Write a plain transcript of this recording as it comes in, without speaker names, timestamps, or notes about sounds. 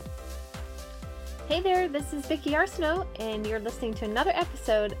Hey there, this is Vicki Arsenault, and you're listening to another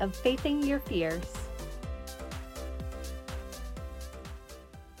episode of Facing Your Fears.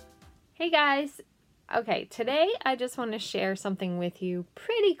 Hey guys! Okay, today I just want to share something with you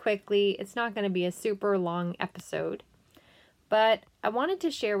pretty quickly. It's not going to be a super long episode, but I wanted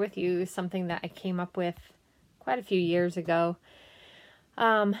to share with you something that I came up with quite a few years ago.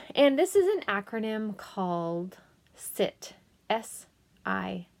 And this is an acronym called SIT,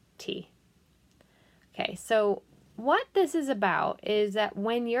 S-I-T. Okay, so what this is about is that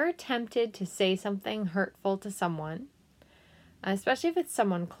when you're tempted to say something hurtful to someone, especially if it's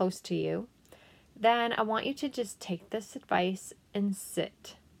someone close to you, then I want you to just take this advice and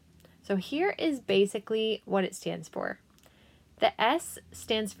sit. So here is basically what it stands for. The S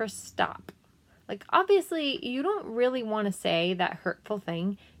stands for stop. Like, obviously, you don't really want to say that hurtful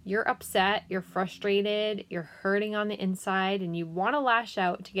thing. You're upset, you're frustrated, you're hurting on the inside, and you want to lash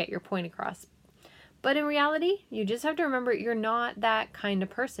out to get your point across. But in reality, you just have to remember you're not that kind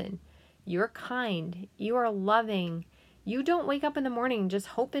of person. You're kind. You are loving. You don't wake up in the morning just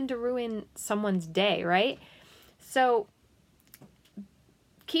hoping to ruin someone's day, right? So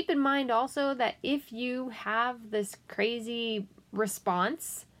keep in mind also that if you have this crazy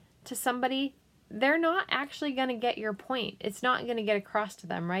response to somebody, they're not actually going to get your point. It's not going to get across to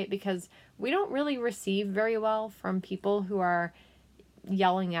them, right? Because we don't really receive very well from people who are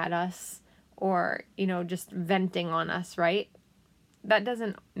yelling at us or, just venting on us, right? That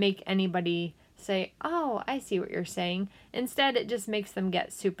doesn't make anybody say, oh, I see what you're saying. Instead, it just makes them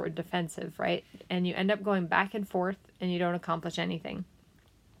get super defensive, right? And you end up going back and forth and you don't accomplish anything.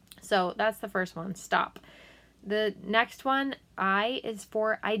 So that's the first one, stop. The next one, I, is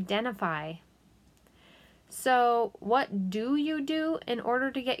for identify. So what do you do in order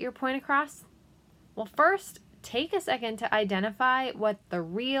to get your point across? Well, first, take a second to identify what the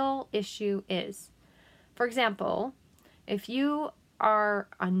real issue is. For example, if you are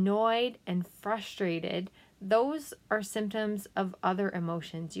annoyed and frustrated, those are symptoms of other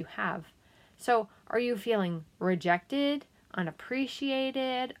emotions you have. So, are you feeling rejected,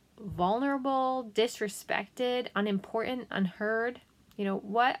 unappreciated, vulnerable, disrespected, unimportant, unheard?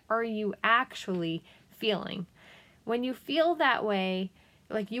 What are you actually feeling? When you feel that way,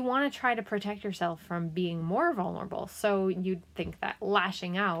 you want to try to protect yourself from being more vulnerable. So you'd think that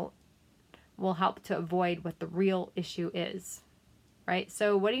lashing out will help to avoid what the real issue is, right?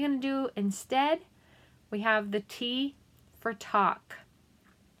 So what are you going to do instead? We have the T for talk.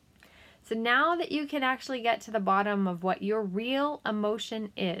 So now that you can actually get to the bottom of what your real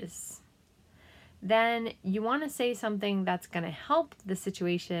emotion is, then you want to say something that's going to help the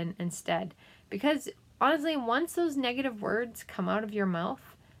situation instead. Because honestly, once those negative words come out of your mouth,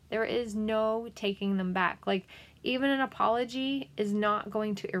 there is no taking them back. Even an apology is not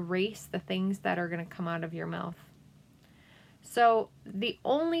going to erase the things that are going to come out of your mouth. So the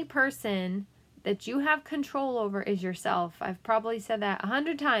only person that you have control over is yourself. I've probably said that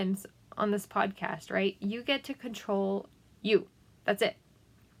 100 times on this podcast, right? You get to control you. That's it.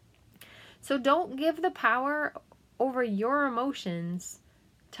 So don't give the power over your emotions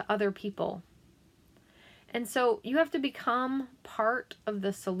to other people. And so you have to become part of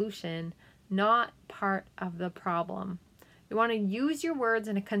the solution, not part of the problem. You want to use your words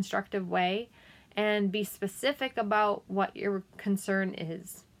in a constructive way and be specific about what your concern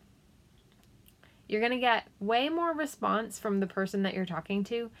is. You're going to get way more response from the person that you're talking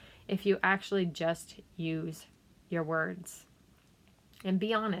to if you actually just use your words. And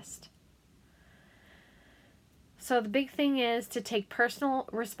be honest. So the big thing is to take personal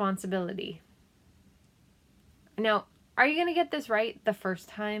responsibility. Now, are you going to get this right the first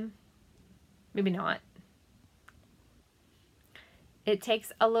time? Maybe not. It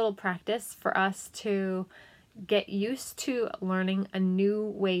takes a little practice for us to get used to learning a new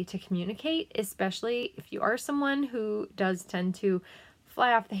way to communicate, especially if you are someone who does tend to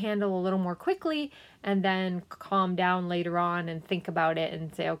fly off the handle a little more quickly and then calm down later on and think about it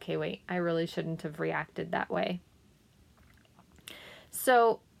and say, okay, wait, I really shouldn't have reacted that way.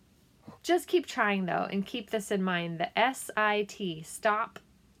 So just keep trying, though, and keep this in mind. The SIT, stop,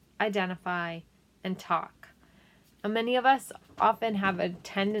 identify, and talk. And many of us often have a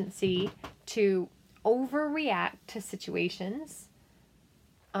tendency to overreact to situations.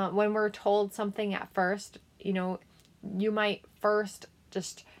 When we're told something at first, you might first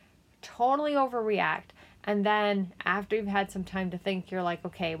just totally overreact. And then after you've had some time to think, you're like,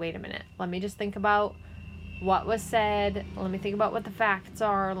 okay, wait a minute. Let me just think about what was said. Let me think about what the facts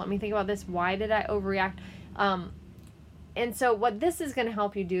are. Let me think about this. Why did I overreact? And so what this is going to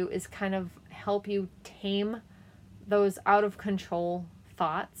help you do is kind of help you tame those out of control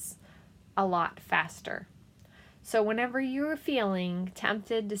thoughts a lot faster. So whenever you're feeling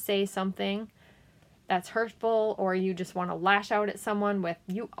tempted to say something that's hurtful, or you just want to lash out at someone with,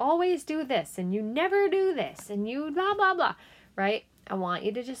 you always do this and you never do this and you blah, blah, blah, right? I want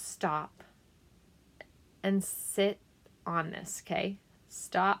you to just stop and sit on this, okay?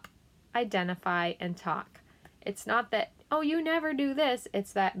 Stop, identify, and talk. It's not that, oh, you never do this.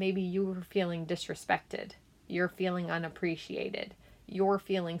 It's that maybe you were feeling disrespected. You're feeling unappreciated. You're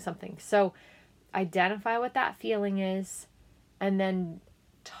feeling something. So identify what that feeling is and then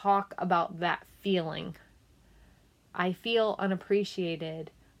talk about that feeling. I feel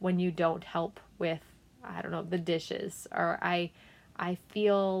unappreciated when you don't help with, I don't know, the dishes, or I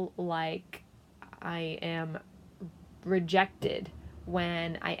feel like I am rejected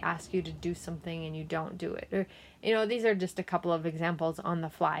when I ask you to do something and you don't do it. Or, these are just a couple of examples on the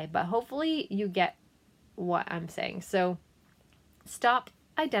fly, but hopefully you get what I'm saying. So stop,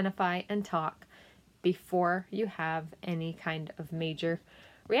 identify, and talk before you have any kind of major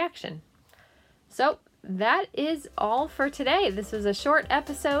reaction. So that is all for today. This was a short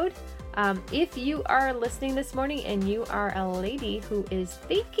episode. If you are listening this morning and you are a lady who is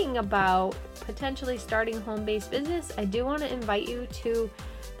thinking about potentially starting a home-based business, I do want to invite you to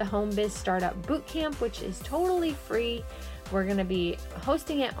the Home Biz Startup Bootcamp, which is totally free. We're going to be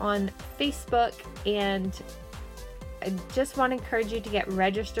hosting it on Facebook, and I just want to encourage you to get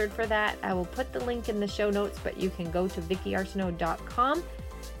registered for that. I will put the link in the show notes, but you can go to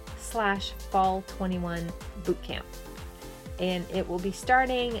vickyarsenault.com/fall21 bootcamp. And it will be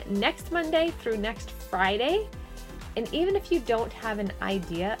starting next Monday through next Friday. And even if you don't have an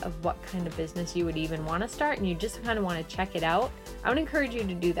idea of what kind of business you would even want to start and you just kind of want to check it out, I would encourage you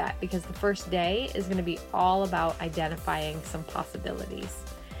to do that, because the first day is going to be all about identifying some possibilities.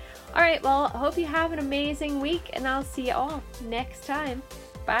 All right, well, I hope you have an amazing week, and I'll see you all next time.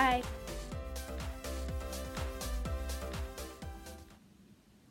 Bye.